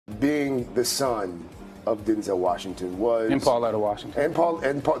dating the son of Denzel Washington was And Pauletta Washington. And Paul,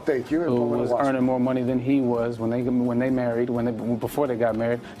 thank you. And who was earning more money than he was when they married, before they got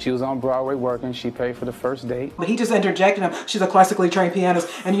married. She was on Broadway working. She paid for the first date. But he just interjected him. She's a classically trained pianist,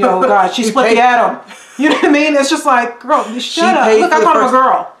 and you know, God, she split the atom. You know what I mean? It's just like, girl, shut up. Look, I called him a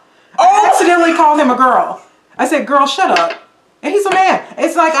girl. I accidentally called him a girl. I said, girl, shut up. And he's a man.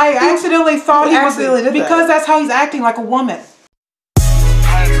 It's like I accidentally thought he was because that's how he's acting, like a woman.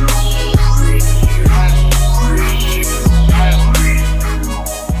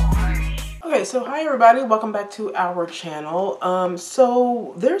 Okay, so hi everybody, welcome back to our channel.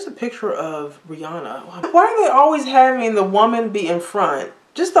 So there's a picture of Rhianna. Why are they always having the woman be in front?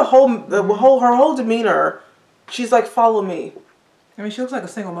 Just her whole demeanor. She's like, follow me. I mean, she looks like a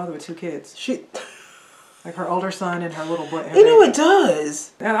single mother with 2 kids. Like her older son and her little boy. You know, it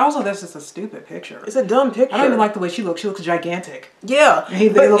does. And also, that's just a stupid picture. It's a dumb picture. I don't even like the way she looks. She looks gigantic. Yeah. They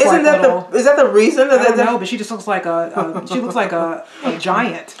look isn't like that is that the reason? I don't know, but she just looks like a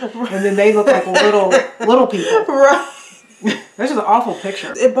giant, and then they look like little people. Right. This is an awful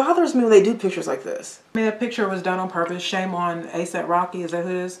picture. It bothers me when they do pictures like this. I mean, that picture was done on purpose. Shame on A$AP Rocky. Is that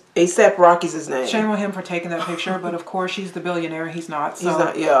who it is? A$AP Rocky's his name. Shame on him for taking that picture. But of course, she's the billionaire. He's not. So, he's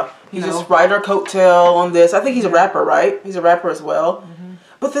not. Yeah. He's just riding her coattail on this. I think he's a rapper, right? He's a rapper as well. Mm-hmm.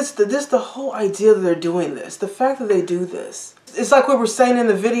 But the whole idea that they're doing this, the fact that they do this, it's like we were saying in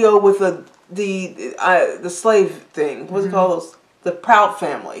the video with the slave thing. What's it called? The Proud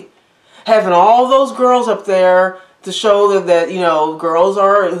Family, having all those girls up there to show that you know, girls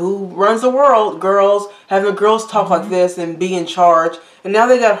are who runs the world. Girls, having the girls talk like this and be in charge, and now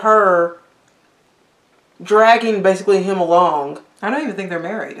they got her dragging basically him along. I don't even think they're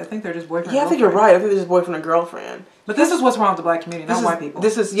married. I think they're just boyfriend. Yeah, I think you're right. I think they're just boyfriend and girlfriend. But this is what's wrong with the black community, not white people.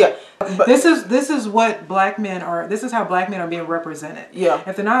 This is But this is what black men are. This is how black men are being represented. Yeah.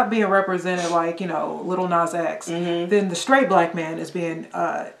 If they're not being represented like, you know, Little Nas X, then the straight black man is being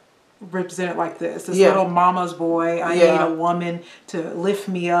represented like this. This little mama's boy. I need a woman to lift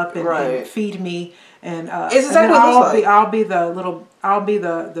me up and feed me. And it's exactly what it I'll be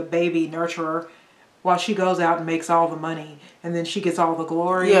the baby nurturer while she goes out and makes all the money, and then she gets all the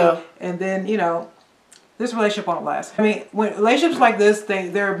glory. Yeah. And then, you know, this relationship won't last. I mean, when relationships like this,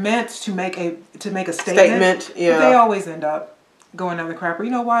 they're meant to make a statement. Yeah. But they always end up going down the crapper.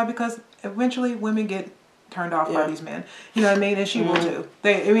 You know why? Because eventually women get turned off by these men. You know what I mean? And she will too.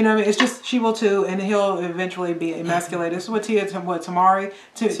 You know what I mean? It's just, she will too, and he'll eventually be emasculated. This is what Tia Mowry,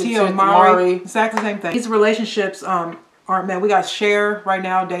 exactly the same thing. These relationships aren't men. We got Cher right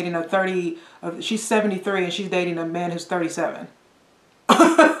now dating she's 73 and she's dating a man who's 37. A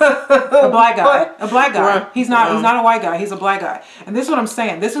black guy. A black guy. Right. He's not a white guy. He's a black guy. And this is what I'm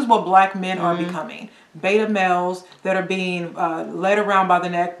saying. This is what black men are becoming. Beta males that are being led around by the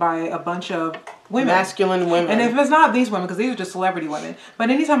neck by a bunch of women. Masculine women. And if it's not these women, because these are just celebrity women.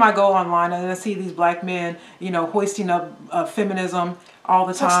 But anytime I go online and I see these black men, you know, hoisting up feminism all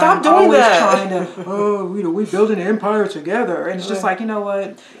the time. Stop doing that. Always trying to, you know, we're building an empire together. And it's just like, you know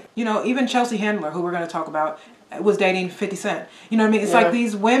what? You know, even Chelsea Handler, who we're going to talk about, was dating 50 Cent. You know what I mean? It's like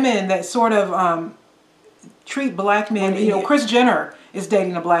these women that sort of treat black men. You know, Kris Jenner is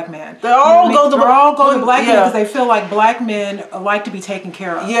dating a black man. They all go to black men because they feel like black men like to be taken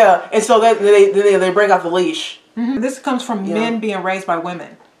care of. Yeah, and so they break out the leash. This comes from men being raised by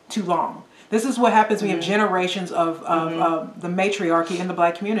women too long. This is what happens when you have generations of the matriarchy in the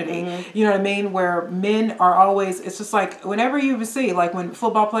black community. You know what I mean? Where men are always, it's just like, whenever you see, like when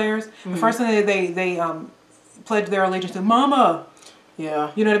football players, the first thing they pledge their allegiance to, mama.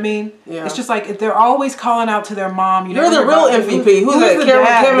 Yeah. You know what I mean? Yeah. It's just like they're always calling out to their mom. You know, you're the real MVP. Who's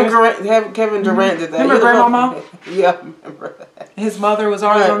that? Kevin Durant did that. Remember grandmama? Yeah, I remember that. His mother was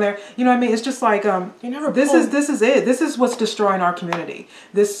always on there. You know what I mean? It's just like this is it. This is what's destroying our community.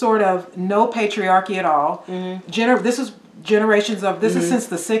 This sort of no patriarchy at all. This is generations of this is since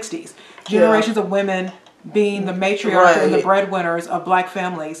the 60s. Generations of women being the matriarch and the breadwinners of black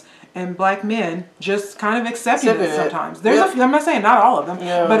families. And black men just kind of accepting it sometimes. I'm not saying not all of them,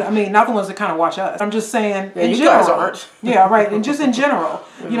 but I mean, not the ones that kind of watch us. I'm just saying in general. Guys aren't. Yeah, right. And just in general,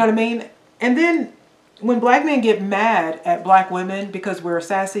 you know what I mean? And then when black men get mad at black women because we're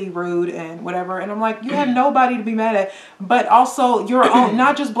sassy, rude, and whatever, and I'm like, you have nobody to be mad at, but also your own,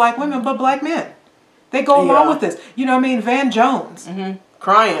 not just black women, but black men. They go along with this. You know what I mean? Van Jones.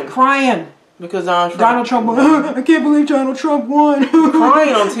 Crying. Because Donald Trump won. I can't believe Donald Trump won.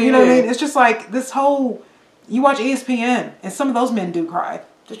 Crying on TV. You know what I mean? It's just like this whole. You watch ESPN, and some of those men do cry.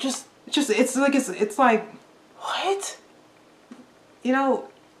 It's like what? You know,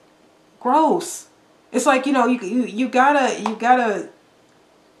 gross. It's like, you know, you gotta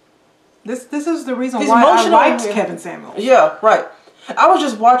This is the reason He's why I emotional. liked Kevin Samuels. Yeah, right. I was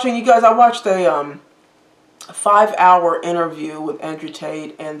just watching, you guys, I watched a 5-hour interview with Andrew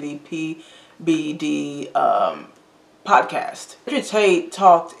Tate and the PBD podcast. Andrew Tate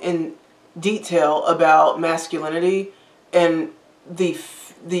talked in detail about masculinity and the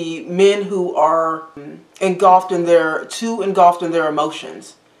men who are engulfed in their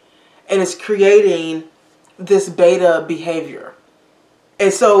emotions, and it's creating this beta behavior,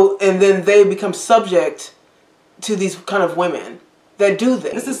 and then they become subject to these kind of women that do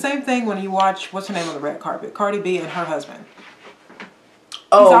this. It's the same thing when you watch, what's her name on the red carpet? Cardi B and her husband.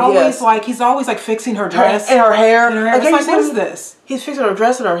 Oh, He's always like fixing her dress and her hair. It's like, what is this? He's fixing her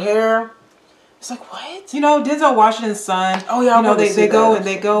dress and her hair. It's like, what? You know, Denzel Washington's son. Oh yeah,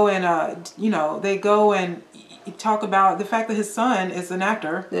 they go and talk about the fact that his son is an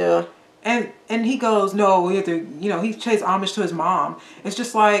actor. Yeah. And he goes, no, we have to. He pays homage to his mom. It's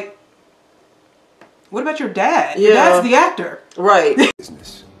just like, what about your dad? Yeah. Your dad's the actor. Right.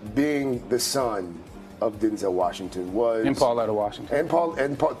 Business. Being the son of Denzel Washington was... And Pauletta Washington. And Paul,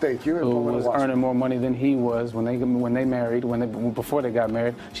 thank you. And Who Pauletta was Washington. earning more money than he was when they married, before they got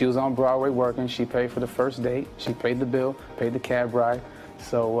married. She was on Broadway working. She paid for the first date. She paid the bill, paid the cab ride.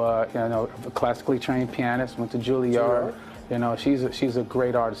 So, a classically trained pianist, went to Juilliard. She's a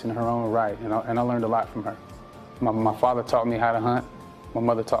great artist in her own right, and I learned a lot from her. My father taught me how to hunt. My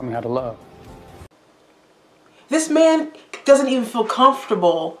mother taught me how to love. This man doesn't even feel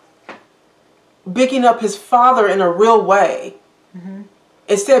comfortable bigging up his father in a real way,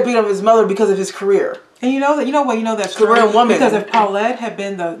 instead of beating up his mother because of his career. And you know that's true. Career woman. Because if Paulette had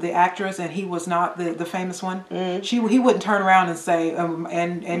been the actress and he was not the famous one, he wouldn't turn around and say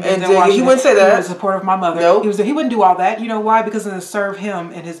and he wouldn't say that. He was supportive of my mother. Nope. He wouldn't do all that. You know why? Because it would serve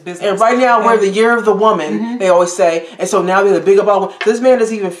him in his business. And right now we're the year of the woman, they always say, and so now they're the big up all. This man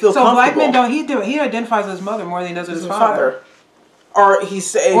doesn't even feel comfortable. So black men don't. He identifies with his mother more than he does with his father. Or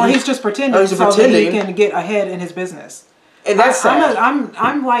he's just pretending so that he can get ahead in his business. And that's sad.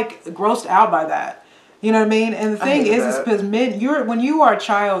 I'm like grossed out by that. You know what I mean? And the thing is because men, when you are a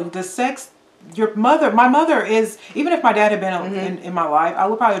child, the sex, my mother is, even if my dad had been in my life, I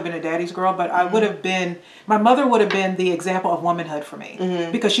would probably have been a daddy's girl, but I would have been, my mother would have been the example of womanhood for me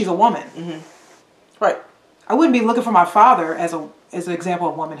because she's a woman. Right. I wouldn't be looking for my father as an example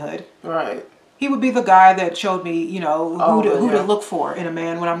of womanhood. Right. He would be the guy that showed me, who to look for in a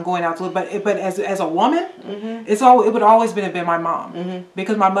man when I'm going out to look. But as a woman, it would always been my mom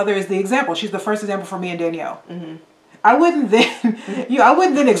because my mother is the example. She's the first example for me and Danielle. I wouldn't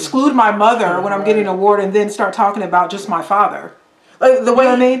then exclude my mother when I'm getting an award and then start talking about just my father. Like the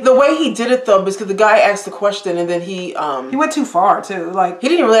way he did it though, because the guy asked the question and then he went too far too. Like he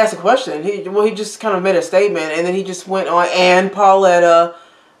didn't even really ask the question. He just kind of made a statement and then he just went on and Pauletta.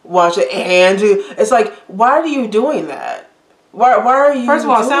 Watch it and do. It's like, why are you doing that? Why are you? First of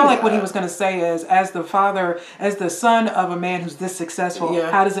all, it sounded like what he was going to say is, as the son of a man who's this successful,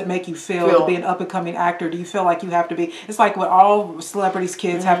 how does it make you feel to be an up and coming actor? Do you feel like you have to be? It's like what all celebrities'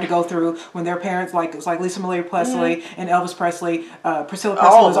 kids have to go through when their parents, it's like Lisa Marie Presley and Elvis Presley. Priscilla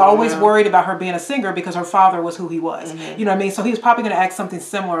Presley was always worried about her being a singer because her father was who he was. You know what I mean? So he was probably going to act something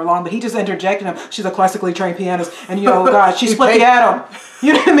similar along, but he just interjected him. She's a classically trained pianist, and God, she split the atom.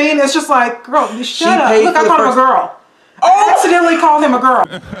 You know what I mean? It's just like, girl, shut up. Look, I called him a girl. I accidentally called him a girl.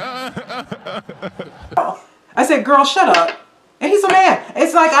 I said, girl, shut up. And he's a man.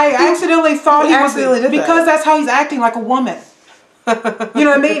 It's like I accidentally thought he was, because that's how he's acting, like a woman. You know what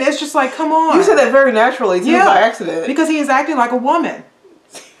I mean? It's just like, come on. You said that very naturally, too, by accident. Because he is acting like a woman.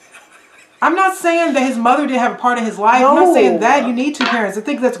 I'm not saying that his mother didn't have a part in his life. I'm not saying that. You need two parents. I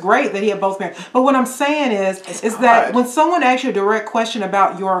think that's great that he had both parents. But what I'm saying is that when someone asks you a direct question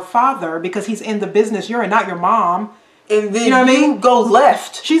about your father, because he's in the business you're in, not your mom, and then you go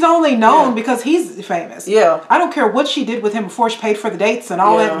left. She's only known because he's famous. Yeah. I don't care what she did with him before she paid for the dates and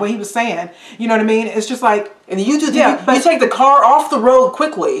all that, what he was saying. You know what I mean? It's just like... And you do you take the car off the road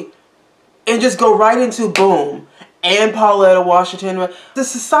quickly and just go right into boom. And Pauletta Washington. The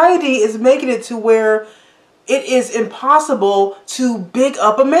society is making it to where it is impossible to big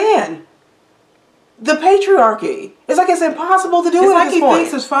up a man. The patriarchy. It's like it's impossible to do it. It's like he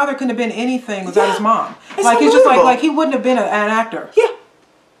thinks his father couldn't have been anything without his mom. It's like he's just like he wouldn't have been an actor. Yeah.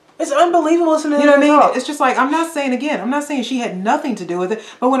 It's unbelievable listening to You know what I mean? Talk. It's just like, I'm not saying she had nothing to do with it,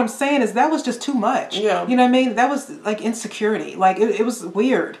 but what I'm saying is that was just too much. Yeah. You know what I mean? That was like insecurity. Like it was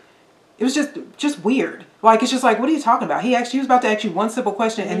weird. It was just weird. Like, it's just like, what are you talking about? He was about to ask you one simple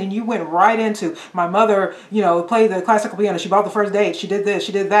question, and then you went right into, my mother, played the classical piano. She bought the first date. She did this.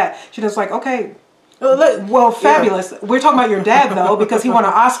 She did that. She was like, okay. Well, fabulous. We're talking about your dad though, because he won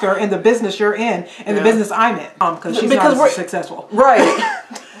an Oscar in the business you're in and the business I'm in. Because she's not as successful. Right.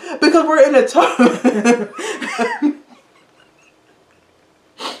 Because we're in a time.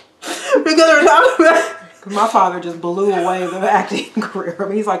 Because we're talking about. My father just blew away the acting career. I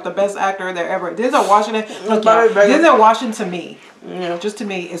mean, he's like the best actor there ever. Denzel Washington. Look, Denzel Washington to me, just to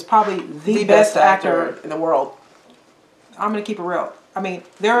me, is probably the best actor in the world. I'm gonna keep it real. I mean,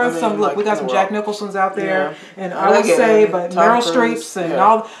 there are some. Look, we got some Jack Nicholsons out there, and I would say, but Meryl Streep's and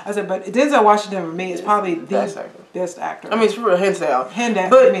all. I said, but Denzel Washington for me is probably the best actor. I mean, it's real, hands down.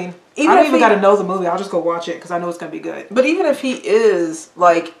 But I mean, I don't even got to know the movie. I'll just go watch it because I know it's gonna be good. But even if he is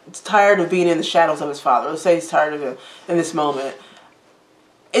like tired of being in the shadows of his father, let's say he's tired of it in this moment,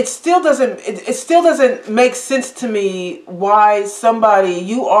 it still doesn't. It still doesn't make sense to me why somebody,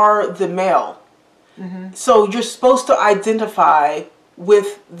 you are the male, so you're supposed to identify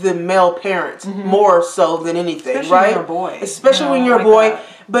with the male parents more so than anything, especially right? When you're a boy. Especially when you're a boy.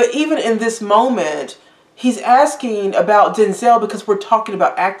 But even in this moment, he's asking about Denzel because we're talking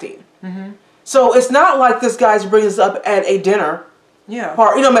about acting. So it's not like this guy's bringing this up at a dinner.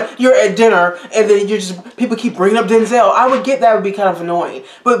 Part. You know, you're at dinner and then you're just, people keep bringing up Denzel. I would get that would be kind of annoying.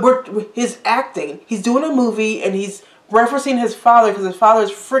 But his acting, he's doing a movie and he's referencing his father because his father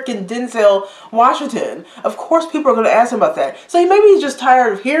is freaking Denzel Washington. Of course people are going to ask him about that. So maybe he's just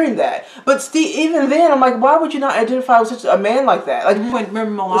tired of hearing that. But even then, I'm like, why would you not identify with such a man like that? Like,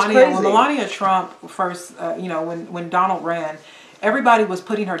 when Melania Trump first, you know, when Donald ran, everybody was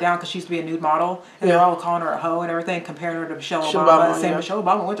putting her down because she used to be a nude model, and they're all calling her a hoe and everything, comparing her to Michelle Obama, saying Michelle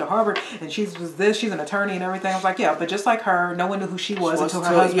Obama went to Harvard and she's an attorney and everything. I was like, yeah, but just like her, no one knew who she was until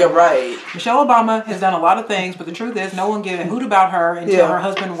her husband. Yeah, right. Michelle Obama has done a lot of things, but the truth is, no one gave a hoot about her until her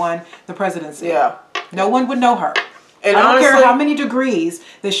husband won the presidency. Yeah, no one would know her. And I don't care how many degrees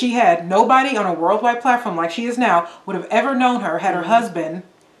that she had. Nobody on a worldwide platform like she is now would have ever known her had her husband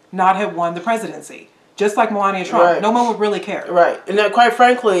not have won the presidency. Just like Melania Trump, no one would really care. Right, and then, quite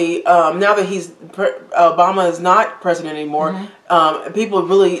frankly, now that Obama is not president anymore, people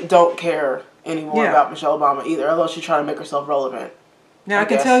really don't care anymore about Michelle Obama either. Although she's trying to make herself relevant. Now I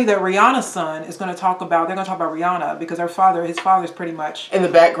can tell you that Rihanna's son is going to talk about. They're going to talk about Rihanna because his father's pretty much in the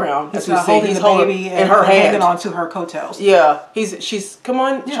background. He's holding the baby and her hanging onto her coattails. Yeah, she's come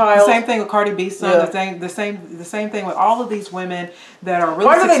on, child. The same thing with Cardi B's son. The same thing with all of these women that are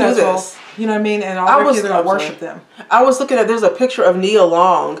really successful. They do this? You know what I mean? And all their kids are going to worship them. I was looking at, there's a picture of Nia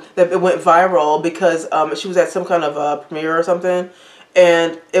Long that went viral because she was at some kind of premiere or something.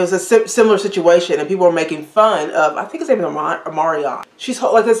 And it was a similar situation, and people were making fun of, I think his name is Amarion. She's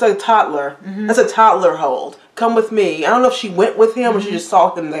like, it's like a toddler. That's a toddler hold. Come with me. I don't know if she went with him or she just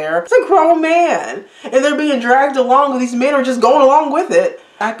saw him there. It's a grown man. And they're being dragged along, these men are just going along with it.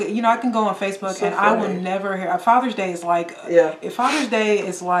 I can go on Facebook and I will never hear. Father's Day is like, if Father's Day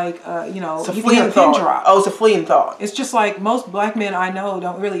is like, you know, it's a fleeting thought. Drop. Oh, it's a fleeting thought. It's just like most black men I know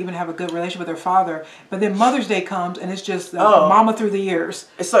don't really even have a good relationship with their father. But then Mother's Day comes and it's just mama through the years.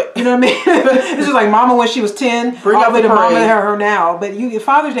 It's like, you know what I mean? It's just like mama when she was 10, bring all up the way to parade. mama her now. But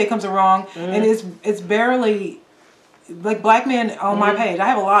Father's Day comes along and it's barely. Like black men on my page,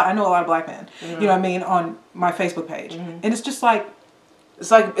 I know a lot of black men, you know what I mean, on my Facebook page. And it's just like, it's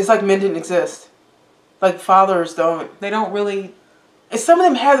like men didn't exist. Like fathers don't. They don't really. And some of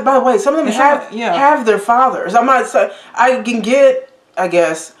them have, by the way, some of them have their fathers. I'm not saying, I can get, I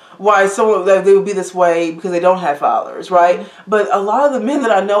guess, why they would be this way because they don't have fathers, right? But a lot of the men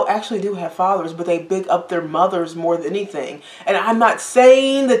that I know actually do have fathers, but they big up their mothers more than anything. And I'm not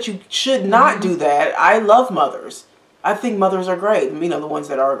saying that you should not do that. I love mothers. I think mothers are great. You know, the ones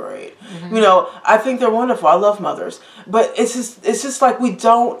that are great. You know, I think they're wonderful. I love mothers. But it's just like we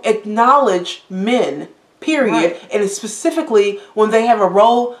don't acknowledge men, period. Right. And it's specifically when they have a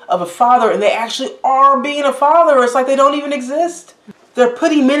role of a father and they actually are being a father. It's like they don't even exist. They're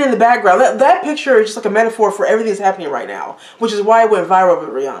putting men in the background. That picture is just like a metaphor for everything that's happening right now. Which is why it went viral with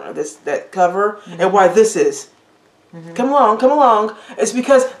Rhianna, that cover, and why this is. Come along. It's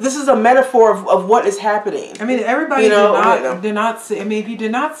because this is a metaphor of what is happening. I mean, everybody did not see. I mean, if you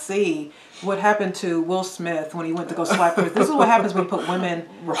did not see what happened to Will Smith when he went to go slap her, this is what happens when you put women.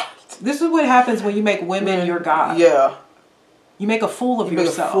 Right. This is what happens when you make women your god. Yeah. You make a fool of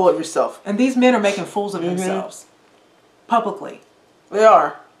yourself. Make a fool of yourself. And these men are making fools of themselves publicly. They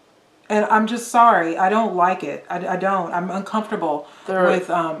are. And I'm just sorry. I don't like it. I don't. I'm uncomfortable with.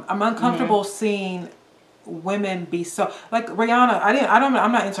 I'm uncomfortable seeing women be so like Rhianna.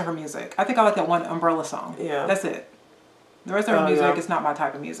 I'm not into her music. I think I like that one Umbrella song. Yeah, that's it. The rest of her music is not my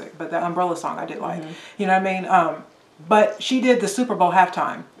type of music, but that Umbrella song I did like. You know what I mean? But she did the Super Bowl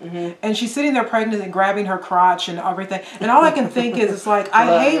halftime, and she's sitting there pregnant and grabbing her crotch and everything. And all I can think is, it's like,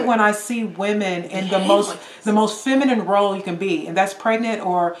 I hate when I see women in the most feminine role you can be, and that's pregnant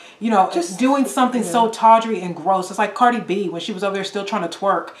or just doing something so tawdry and gross. It's like Cardi B when she was over there still trying to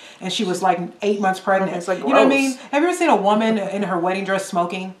twerk, and she was like 8 months pregnant. It's like you know what I mean? Have you ever seen a woman in her wedding dress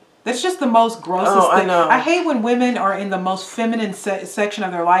smoking? That's just the most grossest thing. I know. I hate when women are in the most feminine section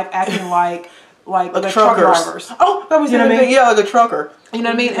of their life acting like truck drivers. Oh, that was yeah, like a trucker. You know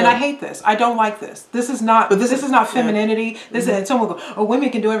what I mean? And I hate this. I don't like this. This is not. But this is not femininity. This is. And someone will go, "Oh, women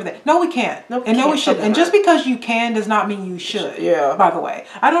can do everything." No, we can't. No, we shouldn't. And just because you can does not mean you should. Yeah. By the way,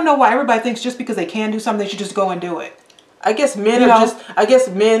 I don't know why everybody thinks just because they can do something, they should just go and do it. I guess men I guess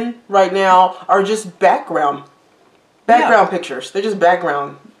men right now are just background pictures. They're just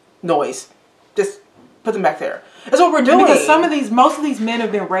background noise. Just put them back there. That's what we're doing. Because most of these men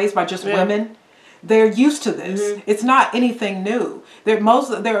have been raised by just women. They're used to this. It's not anything new. I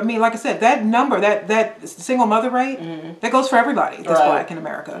mean, like I said, that number, that single mother rate, that goes for everybody that's black in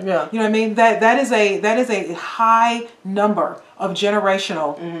America. Yeah. You know what I mean? That is a high number of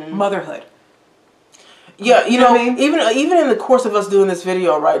generational motherhood. Yeah, you know what I mean? Even in the course of us doing this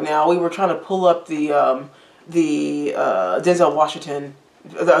video right now, we were trying to pull up the Denzel Washington.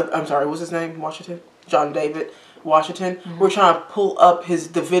 I'm sorry, what's his name? John David Washington. We're trying to pull up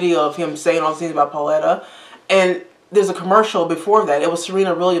the video of him saying all these things about Pauletta, and there's a commercial before that. It was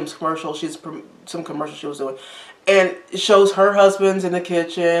Serena Williams' commercial. Some commercial she was doing, and it shows her husband's in the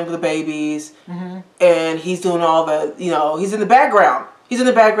kitchen with the babies, and he's doing all the he's in the background. He's in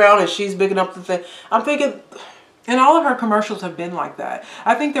the background, and she's picking up the thing. I'm thinking. And all of her commercials have been like that.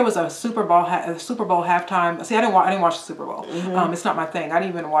 I think there was a Super Bowl halftime. See, I didn't watch the Super Bowl. It's not my thing. I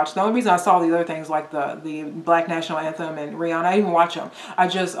didn't even watch. The only reason I saw the other things like the Black National Anthem and Rhianna, I didn't even watch them. I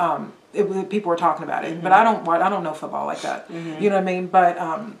just people were talking about it, but I don't know football like that. You know what I mean? But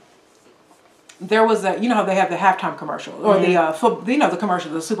there was how they have the halftime commercial or the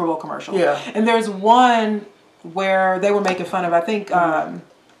commercial, the Super Bowl commercial. Yeah. And there's one where they were making fun of.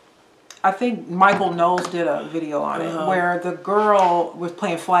 I think Michael Knowles did a video on it where the girl was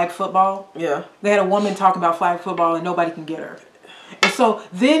playing flag football. Yeah. They had a woman talking about flag football and nobody can get her. And so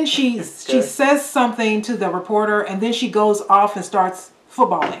then she says something to the reporter and then she goes off and starts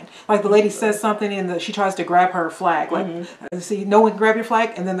footballing. Like the lady says something and she tries to grab her flag. Like, see, no one can grab your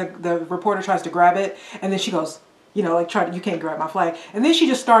flag. And then the reporter tries to grab it. And then she goes, you can't grab my flag. And then she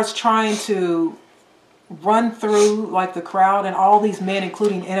just starts trying to run through like the crowd, and all these men,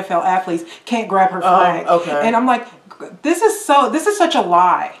 including NFL athletes, can't grab her flag. And I'm like, this is such a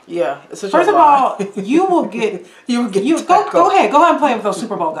lie. Yeah, it's such First a lie. First of all, you will get go ahead and play with those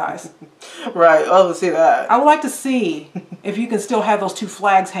Super Bowl guys. Right, I'll love to see that. I would like to see if you can still have those two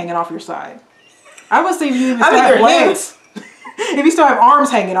flags hanging off your side. I would see if you even still have legs. If you still have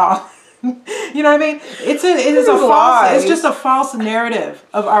arms hanging off. You know what I mean? It's just a false narrative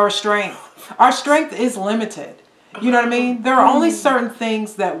of our strength. Our strength is limited. You know what I mean? There are only certain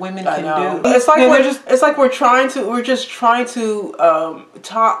things that women can do. It's like we're just trying to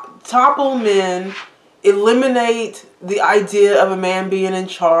topple men, eliminate the idea of a man being in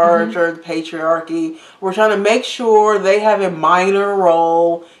charge or the patriarchy. We're trying to make sure they have a minor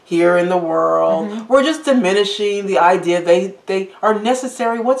role here in the world. We're just diminishing the idea they are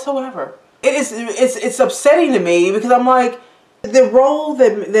necessary whatsoever. It's upsetting to me because I'm like, the role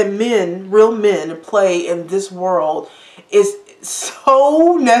that real men play in this world is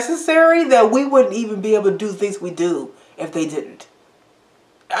so necessary that we wouldn't even be able to do things we do if they didn't.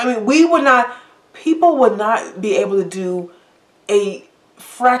 I mean, people would not be able to do a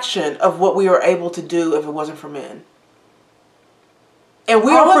fraction of what we are able to do if it wasn't for men. And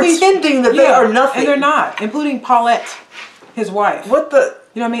we are pretending that they are nothing. And they're not, including Paulette, his wife. You know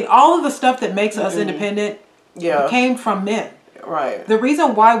what I mean? All of the stuff that makes us independent came from men. Right. The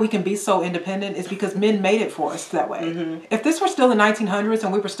reason why we can be so independent is because men made it for us that way. If this were still the 1900s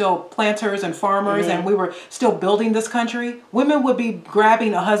and we were still planters and farmers and we were still building this country, women would be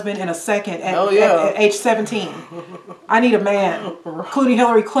grabbing a husband in a second at age 17. I need a man, including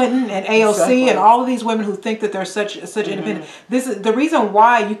Hillary Clinton and AOC and all of these women who think that they're such independent. This is the reason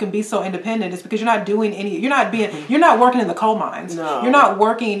why you can be so independent is because you're not doing you're not working in the coal mines. No. You're not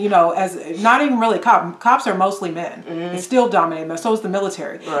working, as not even really cops are mostly men. It's still dominated. So is the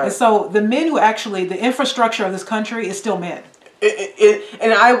military. Right. And so the men who the infrastructure of this country is still men.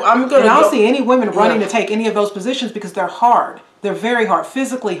 And I don't see any women running to take any of those positions because they're hard. They're very hard,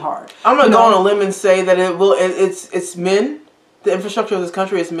 physically hard. I'm going to go on a limb and say that it's men. The infrastructure of this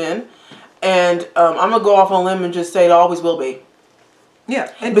country is men. And I'm going to go off on a limb and just say it always will be.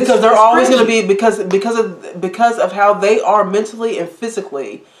 Yeah, and because they're always going to be because of how they are mentally and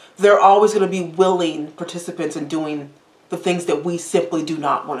physically. They're always going to be willing participants in doing the things that we simply do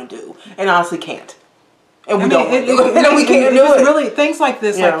not want to do, and honestly can't. And we don't. We can't do it. Really, things like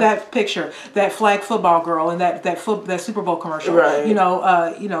this, like that picture, that flag football girl, and that Super Bowl commercial. Right. You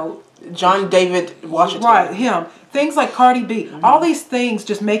know, John David Washington. Right, him. Things like Cardi B. All these things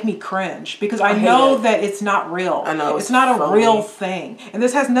just make me cringe because I know that it's not real. I know. It's not a real thing. And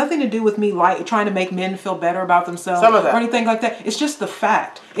this has nothing to do with me trying to make men feel better about themselves or anything like that. It's just the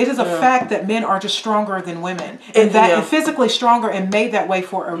fact. It is a fact that men are just stronger than women. And physically stronger and made that way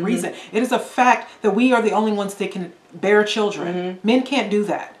for a reason. It is a fact that we are the only ones that can bear children. Men can't do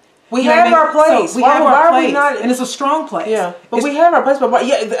that. We have our place. So we have our place, and it's a strong place. Yeah, but we have our place. But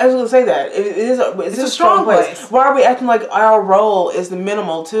I was going to say that it's a strong place. Why are we acting like our role is the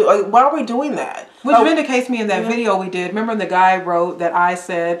minimal too? Like, why are we doing that? Which vindicates me in that video we did. Remember, the guy wrote that I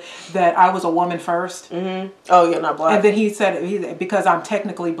said that I was a woman first. Oh, yeah, not black. And then he said because I'm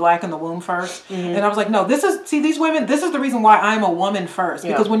technically black in the womb first. And I was like, no, these women. This is the reason why I'm a woman first.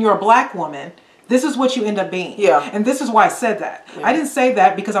 Because when you're a black woman, this is what you end up being. Yeah. And this is why I said that. Yeah. I didn't say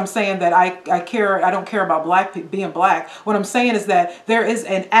that because I'm saying that I don't care about being black. What I'm saying is that there is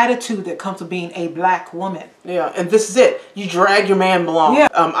an attitude that comes with being a black woman. Yeah. And this is it. You drag your man along.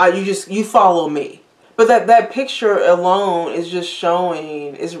 Yeah. You follow me. But that picture alone is just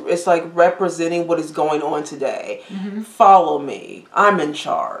showing, it's like representing what is going on today. Follow me. I'm in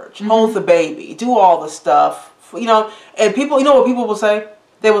charge. Hold the baby. Do all the stuff. And people, you know what people will say?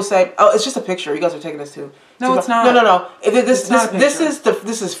 They will say, "Oh, it's just a picture. You guys are taking this too." No, it's not. No.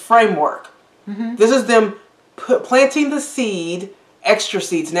 This is framework. This is them planting the seed, extra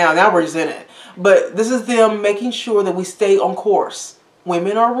seeds. Now we're just in it. But this is them making sure that we stay on course.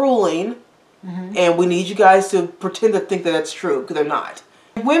 Women are ruling, and we need you guys to pretend to think that that's true because they're not.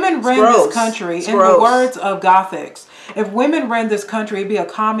 If women ran this country, in the words of Gothics, if women ran this country, it'd be a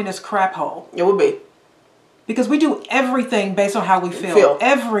communist crap hole. It would be. Because we do everything based on how we feel.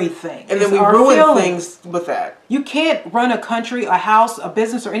 Everything. And then we ruin things with that. You can't run a country, a house, a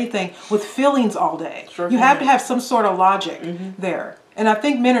business, or anything with feelings all day. You have to have some sort of logic there. And I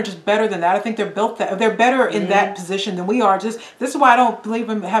think men are just better than that. I think they're built that. They're better in that position than we are. This is why I don't believe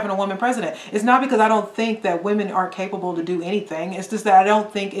in having a woman president. It's not because I don't think that women aren't capable to do anything. It's just that I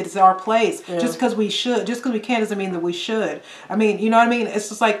don't think it's our place. Just because we should. Just because we can doesn't mean that we should. I mean, you know what I mean? It's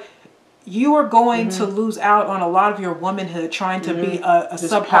just like, you are going to lose out on a lot of your womanhood trying to be a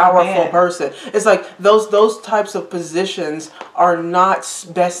subpowerful powerful person. It's like those types of positions are not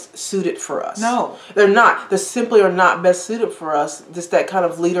best suited for us. No, they're not. They simply are not best suited for us. Just that kind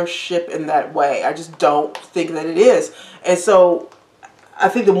of leadership in that way. I just don't think that it is. And so, I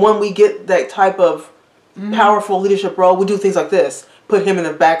think that when we get that type of powerful leadership role, we do things like this. Put him in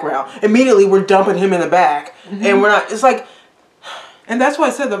the background. Immediately, we're dumping him in the back, and we're not. It's like. And that's why I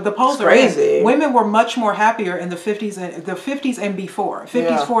said the polls are crazy. Women were much more happier in the 50s and before.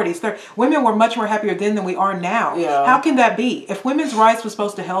 50s, 40s. Women were much more happier then than we are now. Yeah. How can that be? If women's rights were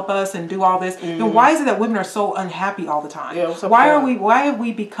supposed to help us and do all this, then why is it that women are so unhappy all the time? Yeah, why have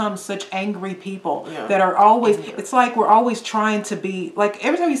we become such angry people that are always, it's like we're always trying to be, like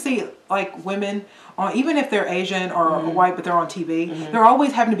every time you see like women, even if they're Asian or white, but they're on TV, they're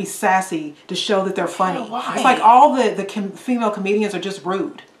always having to be sassy to show that they're funny. Yeah, it's like all the female comedians are just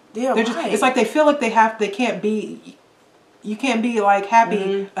rude. Yeah, they're just. It's like they feel like they can't be. You can't be like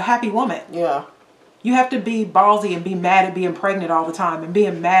happy, a happy woman. Yeah. You have to be ballsy and be mad at being pregnant all the time, and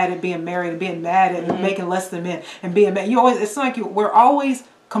being mad at being married, and being mad at making less than men, and being mad. It's like we're always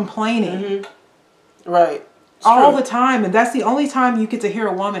complaining. Right. All the time, and that's the only time you get to hear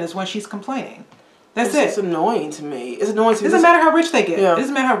a woman is when she's complaining. That's it. It's annoying to me. It's annoying to me. It doesn't matter how rich they get. Yeah. It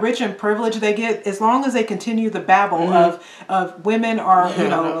doesn't matter how rich and privileged they get. As long as they continue the babble of women are,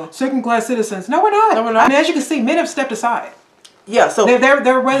 second class citizens. No, we're not. No, we're not. I mean, as you can see, men have stepped aside. Yeah, so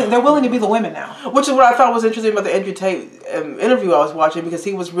they're willing to be the women now. Which is what I thought was interesting about the Andrew Tate interview I was watching, because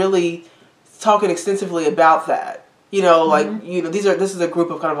he was really talking extensively about that. This is a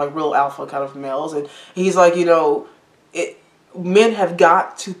group of kind of like real alpha kind of males, and he's like, men have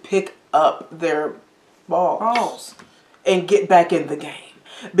got to pick up their balls and get back in the game,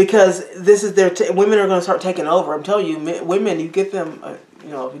 because this is women are going to start taking over. I'm telling you, women, you get them, if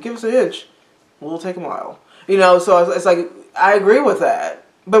you give us an inch, we'll take a mile. So it's like, I agree with that.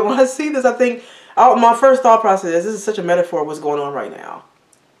 But when I see this, I think my first thought process is, this is such a metaphor of what's going on right now.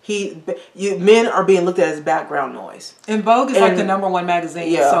 Men are being looked at as background noise. And Vogue is like the #1 magazine.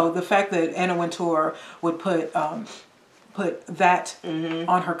 Yeah. So the fact that Anna Wintour would put that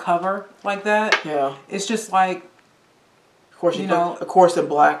on her cover like that, it's just like, course, of course, in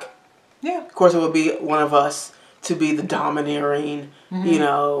black. Yeah. Of course, it would be one of us to be the domineering. You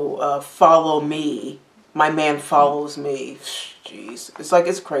know, follow me. My man follows me. Jeez, it's like,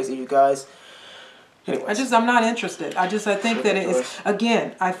 it's crazy, you guys. Anyways. I'm not interested. I think that it is,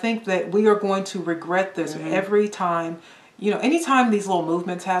 again, I think that we are going to regret this every time. You know, anytime these little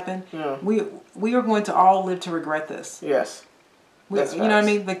movements happen, we are going to all live to regret this. Yes. You know what I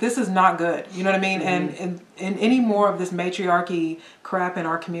mean? Like, this is not good. You know what I mean? And any more of this matriarchy crap in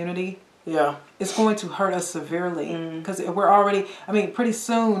our community, it's going to hurt us severely. Because we're already, I mean, pretty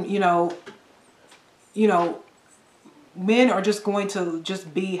soon, you know, men are just going to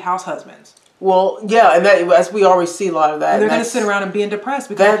just be house husbands. Well, yeah, and that, as we already see a lot of that. And they're going to sit around and be depressed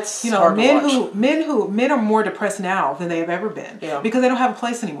because, you know, men are more depressed now than they have ever been because they don't have a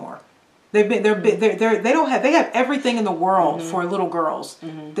place anymore. They have everything in the world for little girls.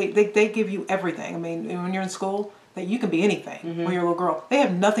 They give you everything. I mean, when you're in school, that you can be anything when you're a little girl. They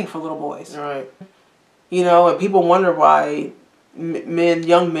have nothing for little boys. Right. You know, and people wonder why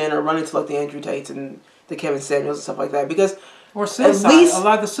young men are running to like the Andrew Tates and the Kevin Samuels and stuff like that because. Or suicide. At least, a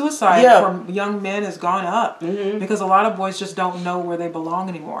lot of the suicide from young men has gone up because a lot of boys just don't know where they belong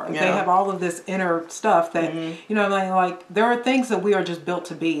anymore. They have all of this inner stuff that you know, like there are things that we are just built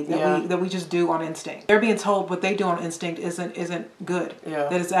to be that we just do on instinct. They're being told what they do on instinct isn't good.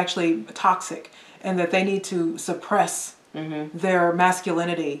 That it's actually toxic, and that they need to suppress their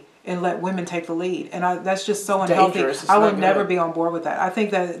masculinity and let women take the lead. And that's just so unhealthy. I would never be on board with that. I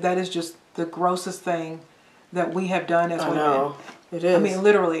think that is just the grossest thing that we have done as women. I know. It is. I mean,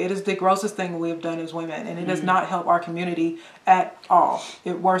 literally, it is the grossest thing we have done as women, and it does not help our community at all.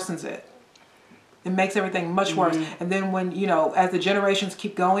 It worsens it. It makes everything much worse. And then when, you know, as the generations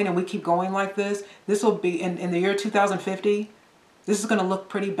keep going and we keep going like this will be, in the year 2050, this is going to look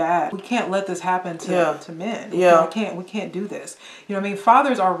pretty bad. We can't let this happen to men. We can't do this. You know what I mean?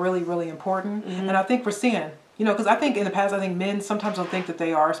 Fathers are really, really important, and I think we're seeing. You know, because I think in the past, I think men sometimes don't think that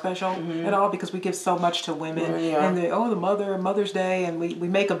they are special at all because we give so much to women. And the Mother's Day, and we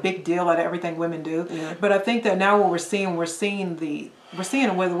make a big deal out of everything women do. But I think that now what we're seeing the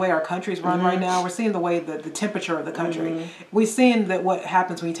way our country's run right now. We're seeing the way the temperature of the country. We're seeing that what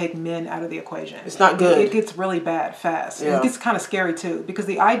happens when you take men out of the equation. It's not good. It gets really bad fast. It gets kind of scary too because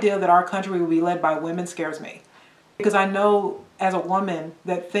the idea that our country will be led by women scares me. Because I know as a woman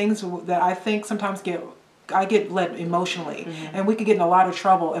that things that I think sometimes I get led emotionally, and we could get in a lot of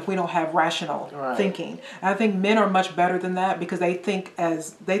trouble if we don't have rational thinking. And I think men are much better than that because they think it's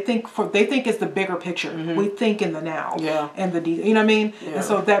the bigger picture. We think in the now, and you know what I mean. And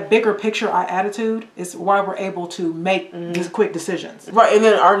so that bigger picture, our attitude, is why we're able to make these quick decisions. Right, and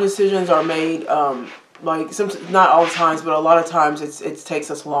then our decisions are made. Like not all the times, but a lot of times it takes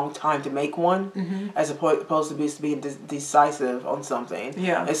us a long time to make one, as opposed to being decisive on something.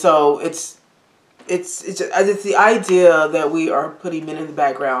 And so it's the idea that we are putting men in the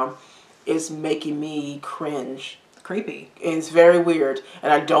background is making me cringe. Creepy. And it's very weird,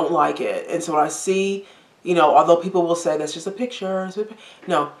 and I don't like it. And so when I see, you know, although people will say that's just a picture, it's where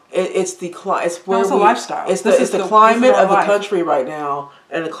it's a lifestyle. It's the climate of the country right now,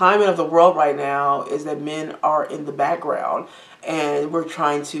 and the climate of the world right now is that men are in the background, and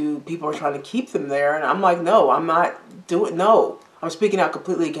people are trying to keep them there, and I'm like, no, I'm not doing. No, I'm speaking out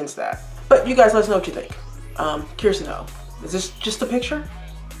completely against that. But you guys let us know what you think. Curious to know. Is this just a picture?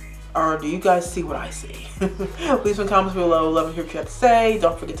 Or do you guys see what I see? Leave some comments below. Love to hear what you have to say.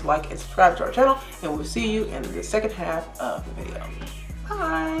 Don't forget to like and subscribe to our channel. And we'll see you in the second half of the video.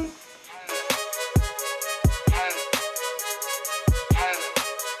 Bye.